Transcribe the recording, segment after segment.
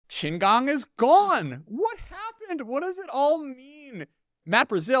Qin Gone is gone. What happened? What does it all mean? Matt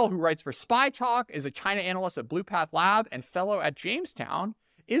Brazil, who writes for Spy Talk, is a China analyst at Blue Path Lab and fellow at Jamestown,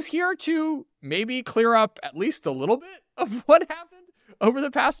 is here to maybe clear up at least a little bit of what happened over the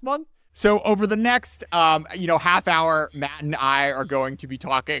past month. So over the next, half hour, Matt and I are going to be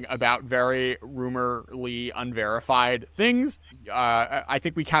talking about very rumorly unverified things. I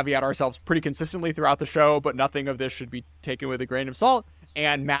think we caveat ourselves pretty consistently throughout the show, but nothing of this should be taken with a grain of salt.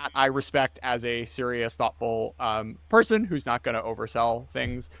 And Matt, I respect as a serious, thoughtful person who's not going to oversell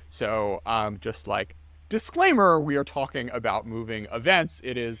things. So just like disclaimer, we are talking about moving events.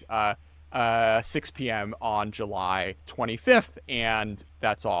 It is 6 p.m. on July 25th, and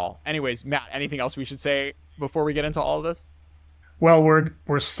that's all. Anyways, Matt, anything else we should say before we get into all of this? Well,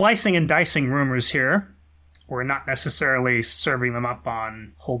 we're slicing and dicing rumors here. We're not necessarily serving them up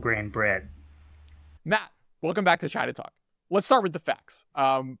on whole grain bread. Matt, welcome back to China Talk. Let's start with the facts.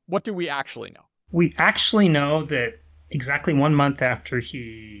 What do we actually know? We actually know that exactly 1 month after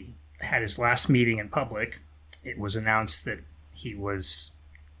he had his last meeting in public, it was announced that he was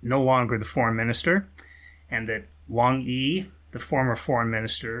no longer the foreign minister, and that Wang Yi, the former foreign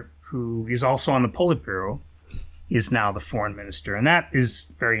minister, who is also on the Politburo, is now the foreign minister. And that is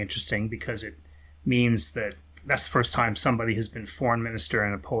very interesting because it means that that's the first time somebody has been foreign minister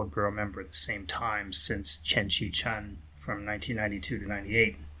and a Politburo member at the same time since Chen Qi-chun from 1992 to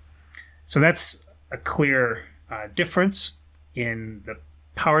 98. So that's a clear difference in the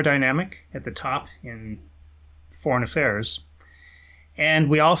power dynamic at the top in foreign affairs. And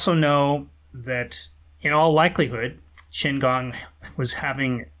we also know that, in all likelihood, Qin Gone was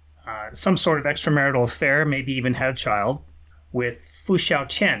having some sort of extramarital affair, maybe even had a child, with Fu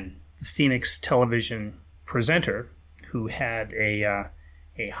Xiaoqian, the Phoenix television presenter, who had a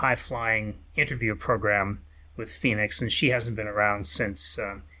high-flying interview program with Phoenix, and she hasn't been around since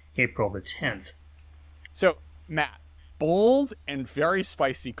April the 10th. So, Matt, bold and very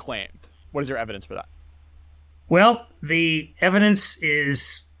spicy claim. What is your evidence for that? Well, the evidence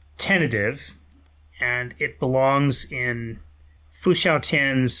is tentative, and it belongs in Fu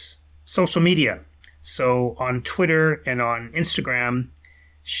Xiaotian's social media. So on Twitter and on Instagram,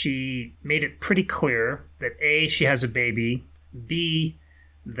 she made it pretty clear that A, she has a baby, B,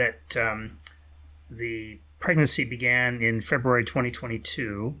 that the pregnancy began in February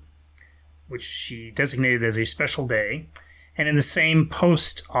 2022, which she designated as a special day. And in the same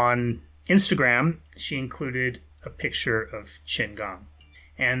post on Instagram, she included a picture of Qin Gone.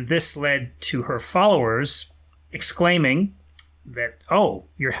 And this led to her followers exclaiming that, oh,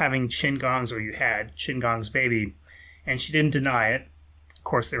 you're having Qin Gone's, or you had Qin Gone's baby. And she didn't deny it. Of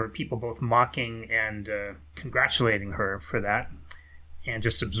course, there were people both mocking and congratulating her for that, and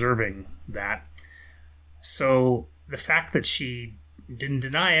just observing that. So the fact that she didn't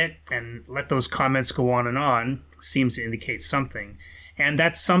deny it and let those comments go on seems to indicate something. And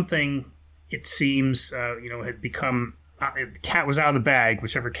that's something, it seems, had become, the cat was out of the bag,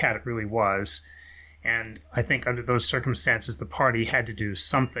 whichever cat it really was. And I think under those circumstances, the party had to do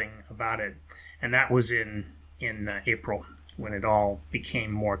something about it. And that was in April, when it all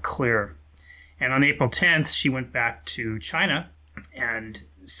became more clear. And on April 10th, she went back to China and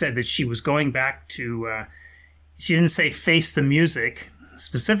said that she was going back to, she didn't say face the music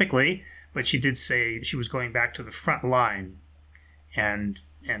specifically, but she did say she was going back to the front line, and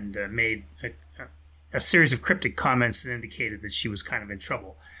made a series of cryptic comments that indicated that she was kind of in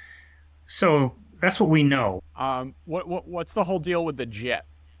trouble. So that's what we know. What's the whole deal with the jet?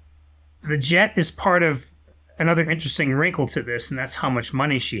 The jet is part of another interesting wrinkle to this, and that's how much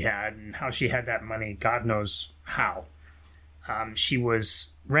money she had, and how she had that money, God knows how. She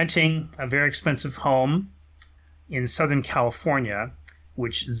was renting a very expensive home in Southern California,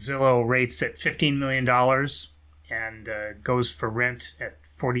 which Zillow rates at $15 million and goes for rent at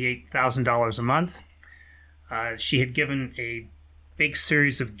 $48,000 a month. She had given a big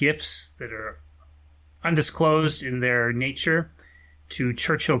series of gifts that are undisclosed in their nature to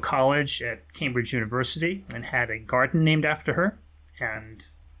Churchill College at Cambridge University, and had a garden named after her. And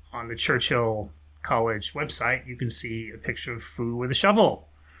on the Churchill College website, you can see a picture of Fu with a shovel,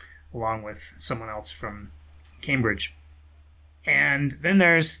 along with someone else from Cambridge. And then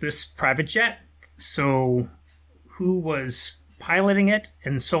there's this private jet. So who was piloting it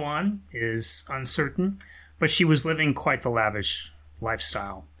and so on is uncertain, but she was living quite the lavish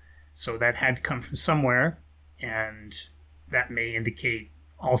lifestyle. So that had to come from somewhere, and that may indicate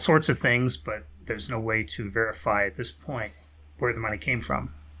all sorts of things, but there's no way to verify at this point where the money came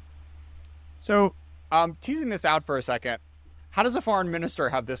from. So, teasing this out for a second, how does a foreign minister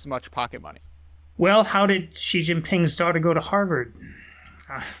have this much pocket money? Well, how did Xi Jinping's daughter go to Harvard?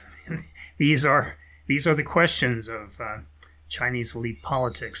 these are the questions of Chinese elite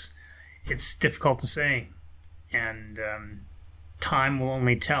politics. It's difficult to say, and time will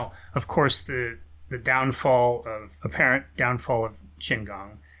only tell. Of course, the apparent downfall of Qin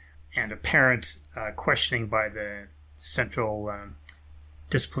Gone and apparent questioning by the Central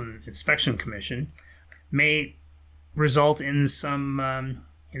Discipline Inspection Commission may result in some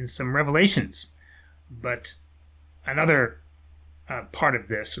revelations. But another part of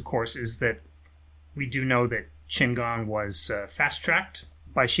this, of course, is that we do know that Qin Gone was fast-tracked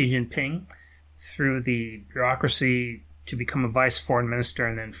by Xi Jinping through the bureaucracy to become a vice foreign minister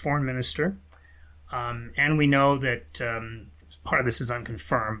and then foreign minister. And we know that part of this is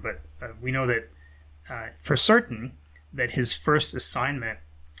unconfirmed, but we know that for certain that his first assignment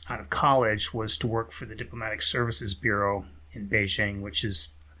out of college was to work for the Diplomatic Services Bureau in Beijing, which is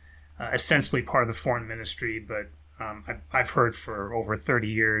ostensibly part of the foreign ministry, but I've heard for over 30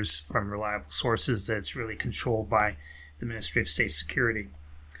 years from reliable sources that it's really controlled by the Ministry of State Security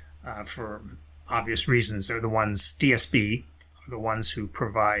for obvious reasons. They're the ones, DSB, are the ones who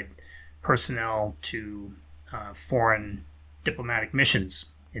provide personnel to foreign diplomatic missions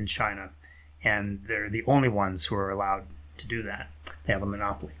in China, and they're the only ones who are allowed to do that. They have a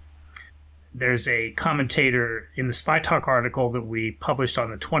monopoly. There's a commentator in the Spy Talk article that we published on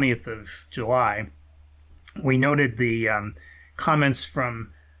the 20th of July. We noted the comments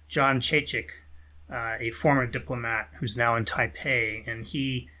from John Chechik, a former diplomat who's now in Taipei, and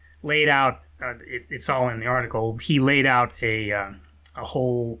he laid out, it's all in the article, he laid out a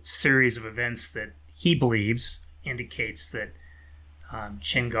whole series of events that he believes indicates that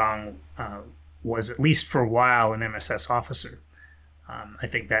Qin Gone was, at least for a while, an MSS officer. I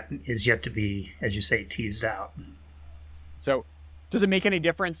think that is yet to be, as you say, teased out. So does it make any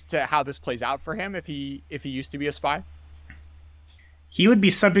difference to how this plays out for him if he used to be a spy? He would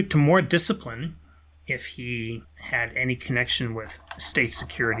be subject to more discipline if he had any connection with state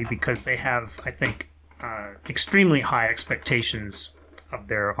security, because they have, I think, extremely high expectations of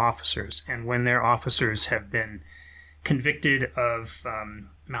their officers. And when their officers have been convicted of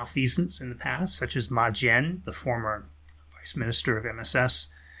malfeasance in the past, such as Ma Jian, the former vice minister of MSS,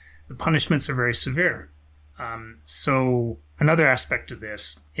 the punishments are very severe. So another aspect of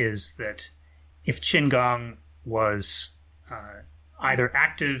this is that if Qin Gone was either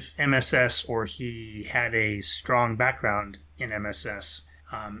active MSS or he had a strong background in MSS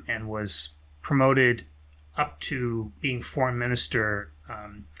and was promoted up to being foreign minister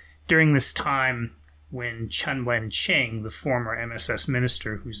during this time when Chen Wenqing, the former MSS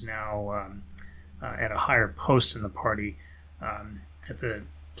minister, who's now at a higher post in the party at the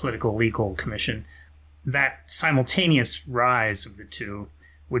Political Legal Commission, that simultaneous rise of the two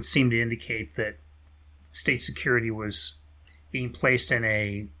would seem to indicate that state security was being placed in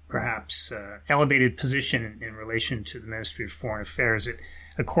a perhaps elevated position in relation to the Ministry of Foreign Affairs.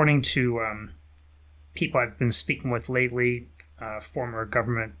 According to people I've been speaking with lately, former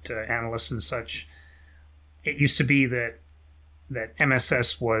government analysts and such, it used to be that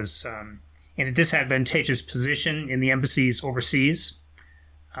MSS was in a disadvantageous position in the embassies overseas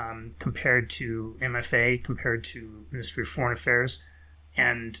compared to MFA, compared to Ministry of Foreign Affairs.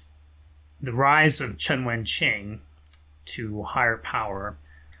 And the rise of Chen Wenqing to higher power,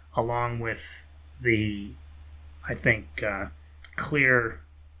 along with the, I think, clear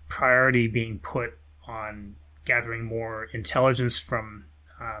priority being put on gathering more intelligence from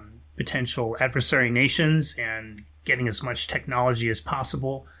potential adversary nations and getting as much technology as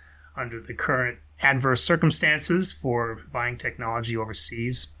possible under the current adverse circumstances for buying technology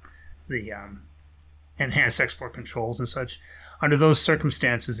overseas, the enhanced export controls and such. Under those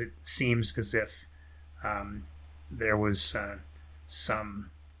circumstances, it seems as if there was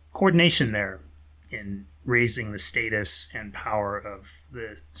some coordination there in raising the status and power of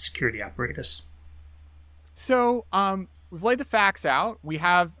the security apparatus. So we've laid the facts out. We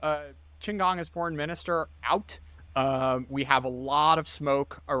have Qin Gone as foreign minister out. We have a lot of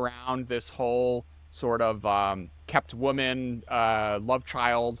smoke around this whole sort of kept woman, love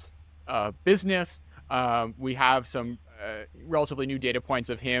child business. We have some relatively new data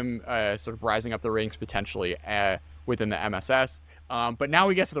points of him sort of rising up the ranks potentially within the MSS. But now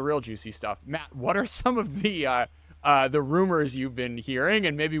we get to the real juicy stuff. Matt, what are some of the rumors you've been hearing?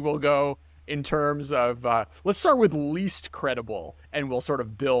 And maybe we'll go in terms of let's start with least credible, and we'll sort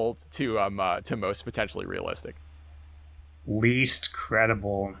of build to most potentially realistic. Least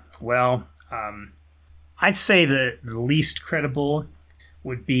credible. Well, I'd say the least credible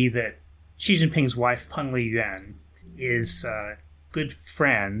would be that Xi Jinping's wife, Peng Liyuan, is good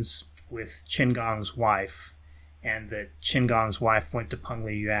friends with Qin Gong's wife, and that Qin Gong's wife went to Peng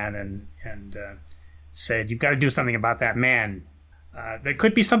Liyuan and said, "You've got to do something about that man." There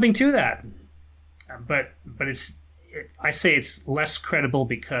could be something to that, but I say it's less credible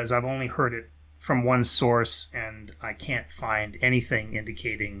because I've only heard it from one source, and I can't find anything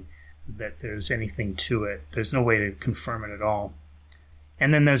indicating that there's anything to it. There's no way to confirm it at all.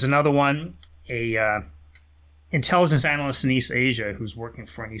 And then there's another one, a intelligence analyst in East Asia who's working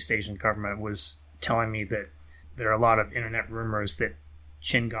for an East Asian government was telling me that there are a lot of internet rumors that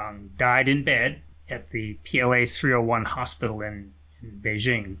Qin Gone died in bed at the PLA 301 hospital in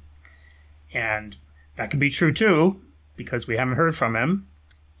Beijing. And that could be true too, because we haven't heard from him.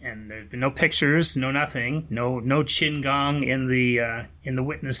 And there's been no pictures, no nothing, no Qin Gong in the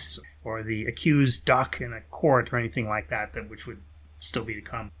witness or the accused dock in a court or anything like that, which would still be to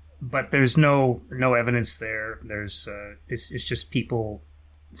come. But there's no evidence there. There's it's just people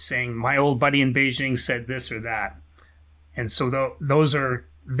saying my old buddy in Beijing said this or that, and so those are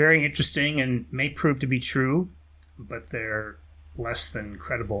very interesting and may prove to be true, but they're less than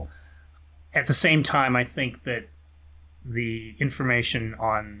credible. At the same time, I think that the information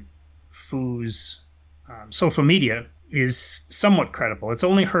on Fu's social media is somewhat credible. It's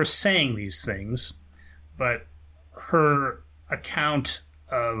only her saying these things, but her account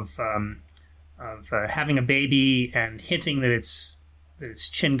of having a baby and hinting that it's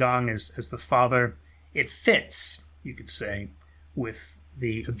Qin Gong as the father, it fits, you could say, with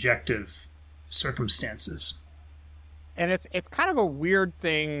the objective circumstances. And it's kind of a weird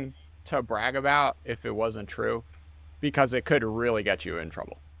thing to brag about if it wasn't true, because it could really get you in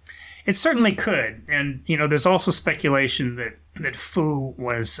trouble. It certainly could. And, there's also speculation that Fu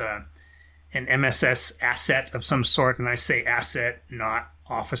was an MSS asset of some sort. And I say asset, not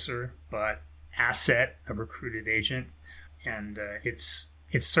officer, but asset, a recruited agent. And it's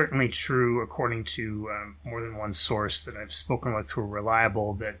certainly true, according to more than one source that I've spoken with who are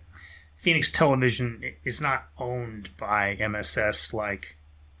reliable, that Phoenix Television is not owned by MSS like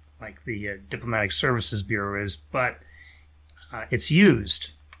the Diplomatic Services Bureau is, but it's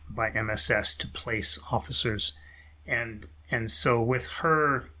used by MSS to place officers. And so with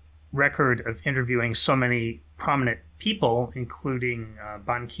her record of interviewing so many prominent people, including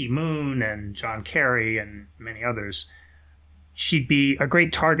Ban Ki-moon and John Kerry and many others, she'd be a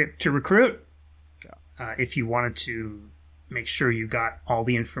great target to recruit if you wanted to make sure you got all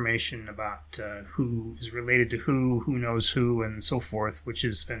the information about who is related to who knows who, and so forth, which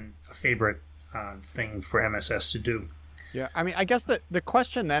is a favorite thing for MSS to do. Yeah, I mean, I guess the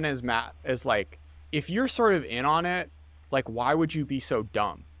question then is, Matt, is like, if you're sort of in on it, like, why would you be so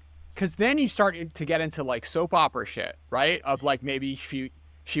dumb? Because then you start to get into like soap opera shit, right? Of like maybe she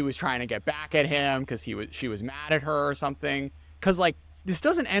was trying to get back at him because she was mad at her or something. Because like this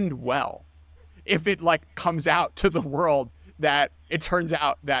doesn't end well if it like comes out to the world that it turns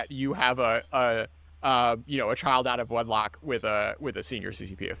out that you have a child out of wedlock with a senior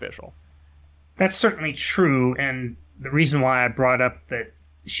CCP official. That's certainly true, and the reason why I brought up that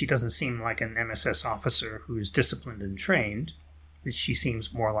she doesn't seem like an MSS officer who is disciplined and trained, that she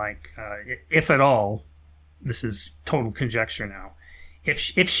seems more like, if at all, this is total conjecture now,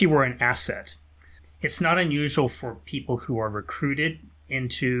 if she were an asset. It's not unusual for people who are recruited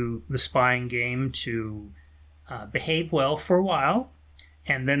into the spying game to behave well for a while,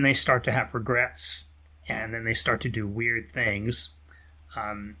 and then they start to have regrets, and then they start to do weird things.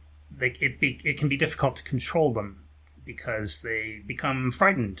 It can be difficult to control them because they become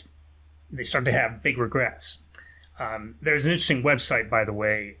frightened. They start to have big regrets. There's an interesting website, by the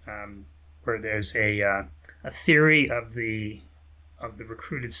way, where there's a theory of the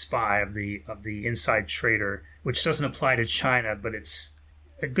recruited spy, of the inside trader, which doesn't apply to China, but it's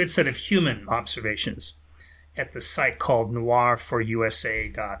a good set of human observations at the site called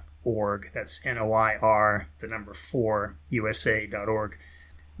noir4usa.org. That's NOIR, the number 4, USA.org.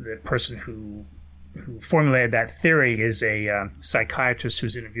 The person who formulated that theory is a psychiatrist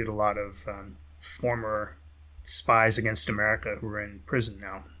who's interviewed a lot of former spies against America who are in prison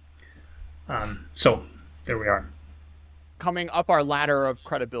now. So there we are. Coming up our ladder of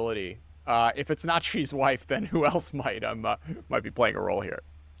credibility, if it's not Xi's wife, then who else might be playing a role here?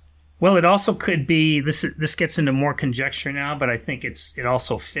 Well, it also could be, this gets into more conjecture now, but I think it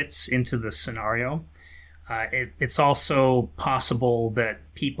also fits into the scenario. It's also possible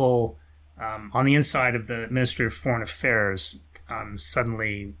that people on the inside of the Ministry of Foreign Affairs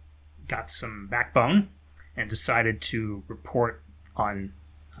suddenly got some backbone and decided to report on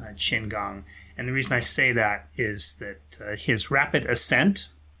Qin Gone. And the reason I say that is that his rapid ascent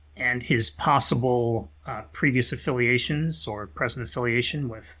and his possible previous affiliations or present affiliation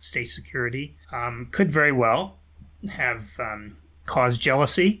with state security could very well have caused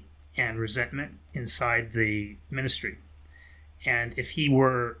jealousy and resentment inside the ministry. And if he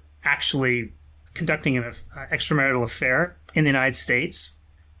were actually conducting an extramarital affair in the United States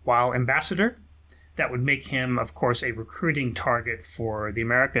while ambassador, that would make him, of course, a recruiting target for the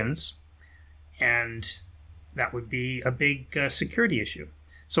Americans, and that would be a big security issue.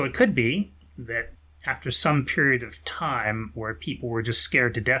 So it could be that after some period of time where people were just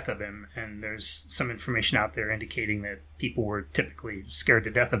scared to death of him, and there's some information out there indicating that people were typically scared to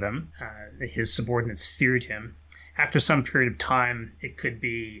death of him, his subordinates feared him. After some period of time, it could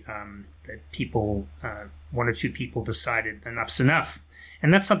be that people, one or two people decided enough's enough.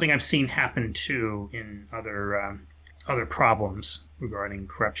 And that's something I've seen happen too in other problems regarding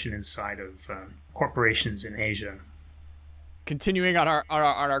corruption inside of corporations in Asia. Continuing on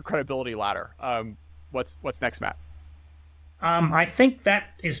our credibility ladder, what's next, Matt? I think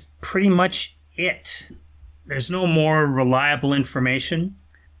that is pretty much it. There's no more reliable information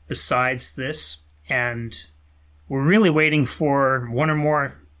besides this, and we're really waiting for one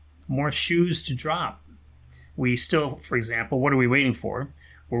or more shoes to drop. We still, for example, what are we waiting for?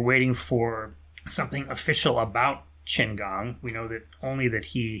 We're waiting for something official about Qin Gone. We know that only that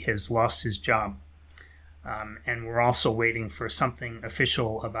he has lost his job. And we're also waiting for something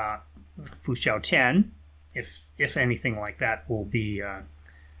official about Fu Xiaotian, if anything like that will be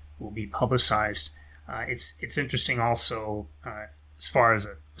publicized. It's interesting also, as far as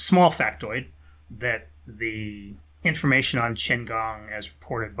a small factoid, that the information on Qin Gone, as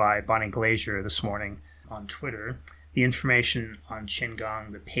reported by Bonnie Glazier this morning on Twitter, the information on Qin Gone,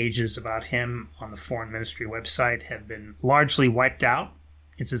 the pages about him on the Foreign Ministry website have been largely wiped out.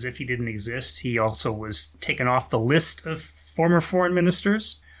 It's as if he didn't exist. He also was taken off the list of former foreign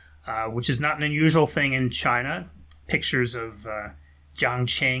ministers, which is not an unusual thing in China. Pictures of Jiang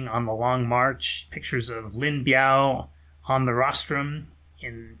Qing on the Long March, pictures of Lin Biao on the rostrum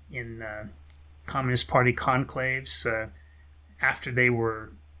in Communist Party conclaves after they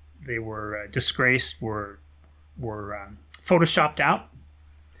were disgraced were photoshopped out.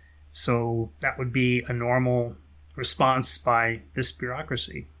 So that would be a normal response by this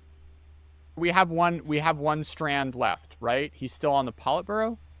bureaucracy. We have one strand left, right? He's still on the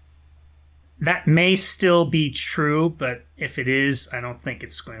Politburo? That may still be true, but if it is, I don't think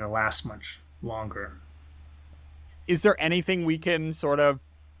it's going to last much longer. Is there anything we can sort of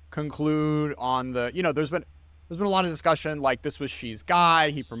conclude on the, there's been a lot of discussion, like this was Xi's guy,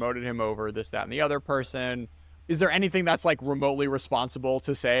 he promoted him over this, that, and the other person. Is there anything that's like remotely responsible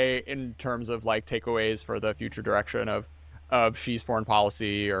to say in terms of like takeaways for the future direction of Xi's foreign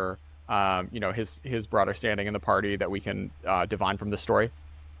policy or his broader standing in the party that we can divine from this story?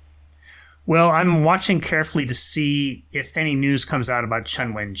 Well, I'm watching carefully to see if any news comes out about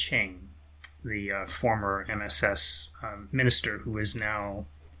Chen Wenqing, the former MSS minister who is now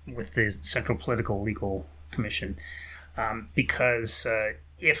with the Central Political Legal Commission, because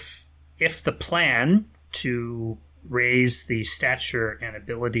if the plan to raise the stature and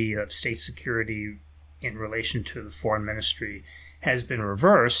ability of state security in relation to the foreign ministry has been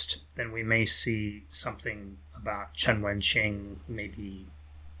reversed, then we may see something about Chen Wenqing maybe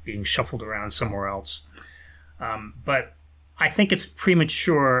being shuffled around somewhere else. But I think it's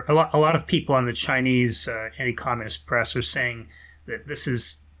premature. A lot of people on the Chinese anti-communist press are saying that this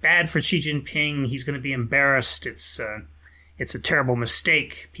is bad for Xi Jinping. He's going to be embarrassed. It's a terrible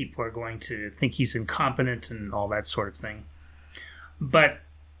mistake. People are going to think he's incompetent and all that sort of thing. But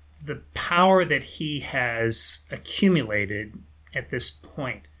the power that he has accumulated at this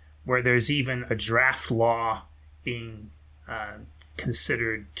point, where there's even a draft law being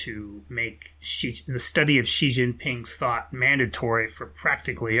considered to make the study of Xi Jinping thought mandatory for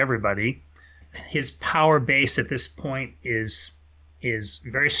practically everybody, his power base at this point is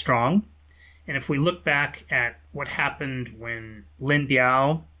very strong. And if we look back at what happened when Lin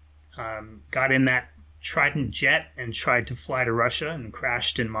Biao got in that Trident jet and tried to fly to Russia and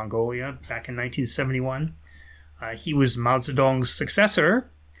crashed in Mongolia back in 1971, he was Mao Zedong's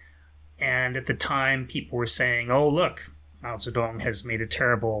successor. And at the time, people were saying, oh, look, Mao Zedong has made a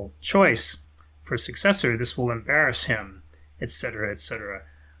terrible choice for successor. This will embarrass him, etc., etc.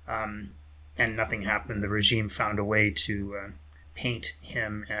 And nothing happened. The regime found a way to paint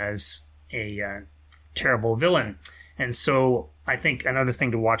him as a terrible villain. And so I think another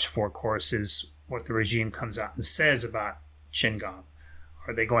thing to watch for, of course, is what the regime comes out and says about Qin Gone.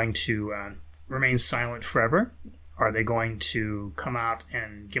 Are they going to remain silent forever? Are they going to come out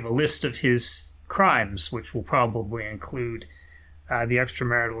and give a list of his crimes, which will probably include the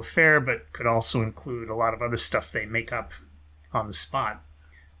extramarital affair, but could also include a lot of other stuff they make up on the spot?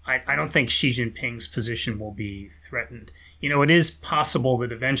 I don't think Xi Jinping's position will be threatened. It is possible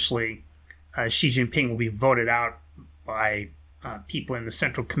that eventually Xi Jinping will be voted out by people in the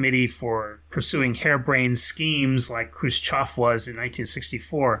Central Committee for pursuing harebrained schemes like Khrushchev was in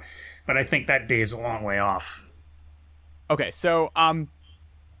 1964, but I think that day is a long way off. Okay, so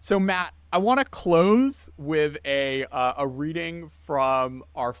Matt, I want to close with a reading from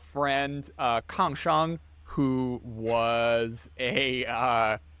our friend Kang Sheng, who was who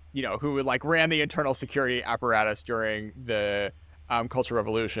ran the internal security apparatus during the Cultural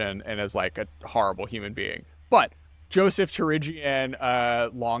Revolution and is like a horrible human being. But Joseph Chirigian, a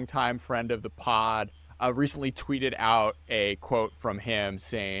longtime friend of the pod, recently tweeted out a quote from him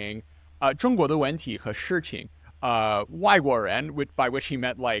saying, 中国的问题和事情 外国人, by which he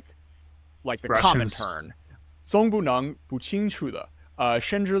meant like the Russians. common turn, 总不能不清楚的,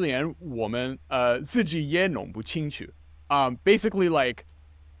 甚至连我们自己也弄不清楚. Basically like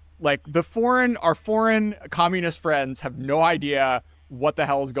our foreign communist friends have no idea what the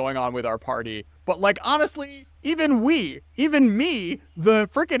hell is going on with our party. But like, honestly, even me, the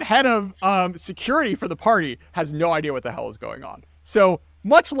freaking head of security for the party has no idea what the hell is going on. So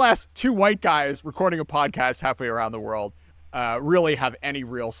much less two white guys recording a podcast halfway around the world really have any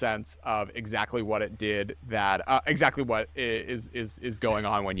real sense of exactly what it did that exactly what is going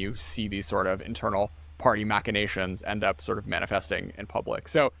on when you see these sort of internal party machinations end up sort of manifesting in public.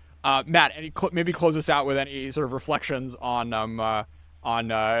 So Matt, maybe close us out with any sort of reflections on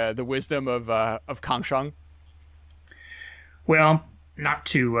the wisdom of Kang Sheng? Well, not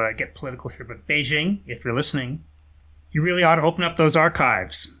to get political here, but Beijing, if you're listening, you really ought to open up those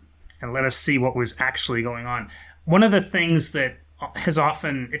archives and let us see what was actually going on. One of the things that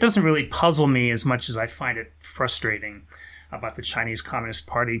it doesn't really puzzle me as much as I find it frustrating about the Chinese Communist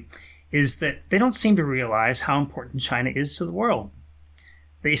Party, is that they don't seem to realize how important China is to the world.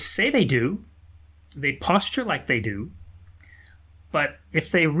 They say they do, they posture like they do, but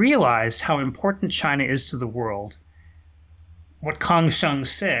if they realized how important China is to the world, what Kang Sheng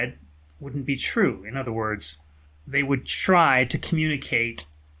said wouldn't be true. In other words, they would try to communicate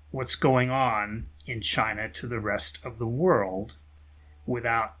what's going on in China to the rest of the world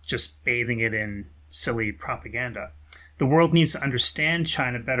without just bathing it in silly propaganda. The world needs to understand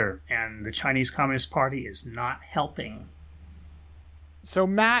China better, and the Chinese Communist Party is not helping. So,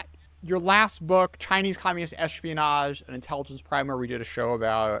 Matt, your last book, Chinese Communist Espionage, an intelligence primer we did a show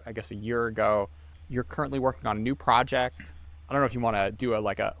about, I guess, a year ago. You're currently working on a new project. I don't know if you want to do a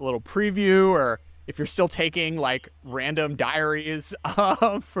little preview, or if you're still taking like random diaries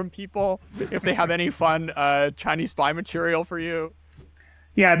from people, if they have any fun Chinese spy material for you.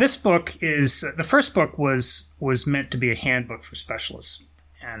 Yeah, this book is the first book was meant to be a handbook for specialists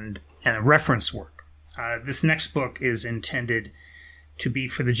and a reference work. This next book is intended to be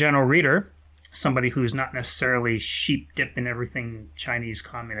for the general reader, somebody who's not necessarily sheep dipping everything Chinese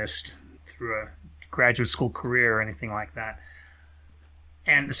communist through a graduate school career or anything like that.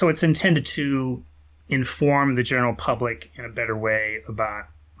 And so it's intended to inform the general public in a better way about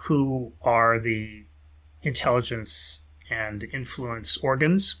who are the intelligence and influence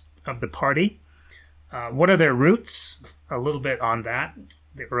organs of the party. What are their roots? A little bit on that,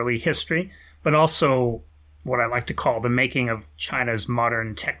 the early history, but also what I like to call the making of China's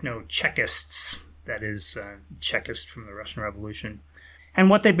modern techno-Chekists, that is, Chekist from the Russian Revolution.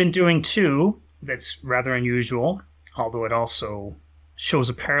 And what they've been doing, too, that's rather unusual, although it also shows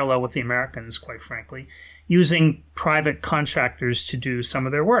a parallel with the Americans, quite frankly, using private contractors to do some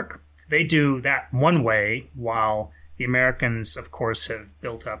of their work. They do that one way, while the Americans, of course, have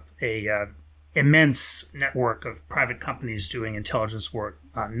built up a immense network of private companies doing intelligence work,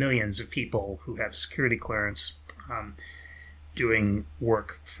 millions of people who have security clearance doing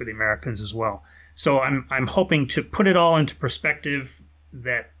work for the Americans as well. So I'm hoping to put it all into perspective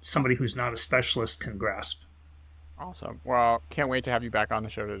that somebody who's not a specialist can grasp. Awesome. Well, can't wait to have you back on the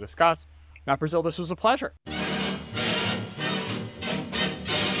show to discuss. Matt Brazil, this was a pleasure.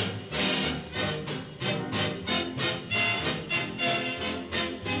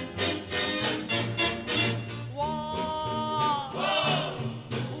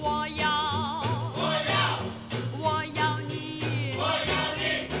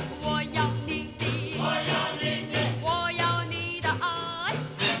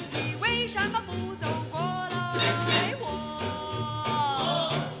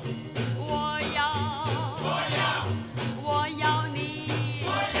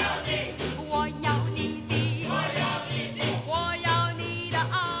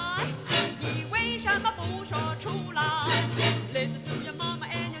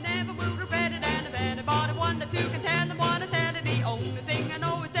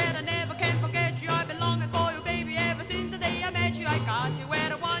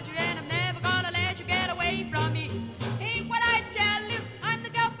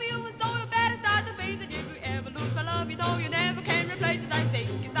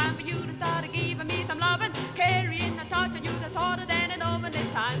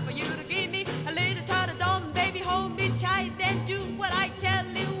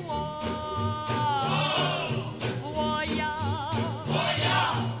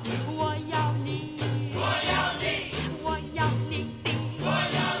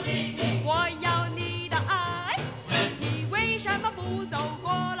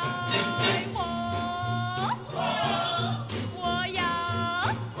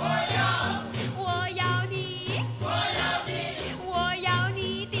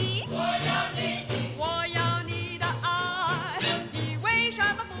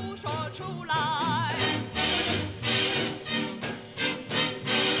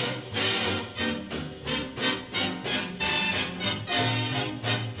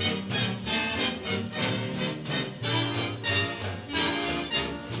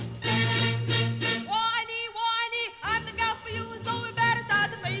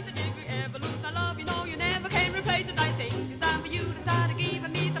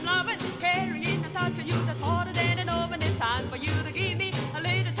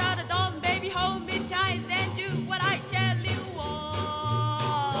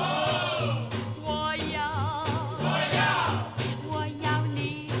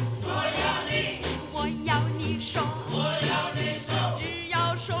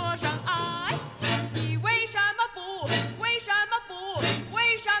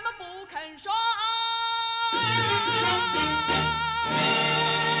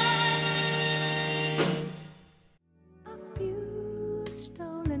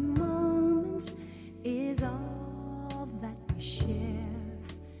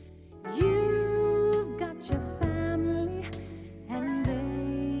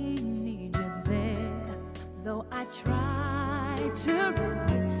 to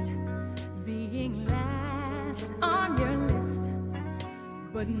resist being last on your list,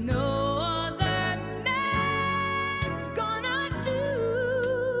 but no other man's gonna do.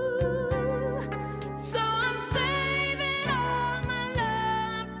 So I'm saving all my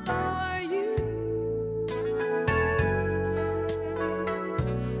love for you.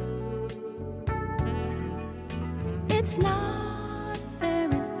 It's not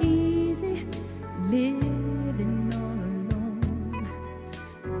very easy living all alone.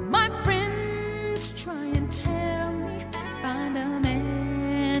 My friends try and tell me find a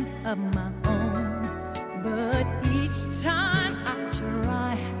man of my own, but each time I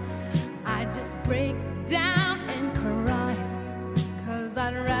try, I just break down and cry, 'cause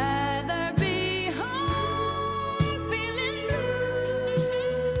I'd rather be home feeling blue.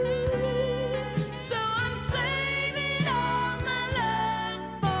 So I'm saving all my love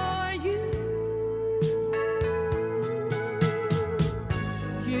for you.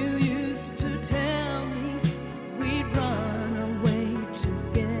 You used to tell me we'd run away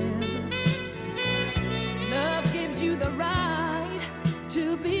together. Love gives you the right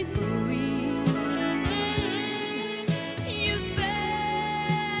to be free. You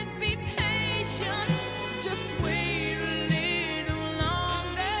said be patient, just wait a little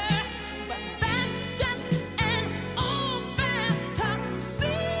longer, but that's just an old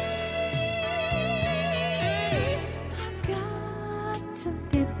fantasy. I've got to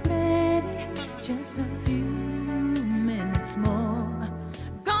get ready, just a few minutes more.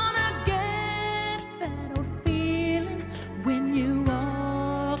 Gonna get that old feeling when you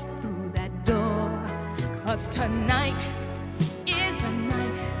walk through that door, 'cause tonight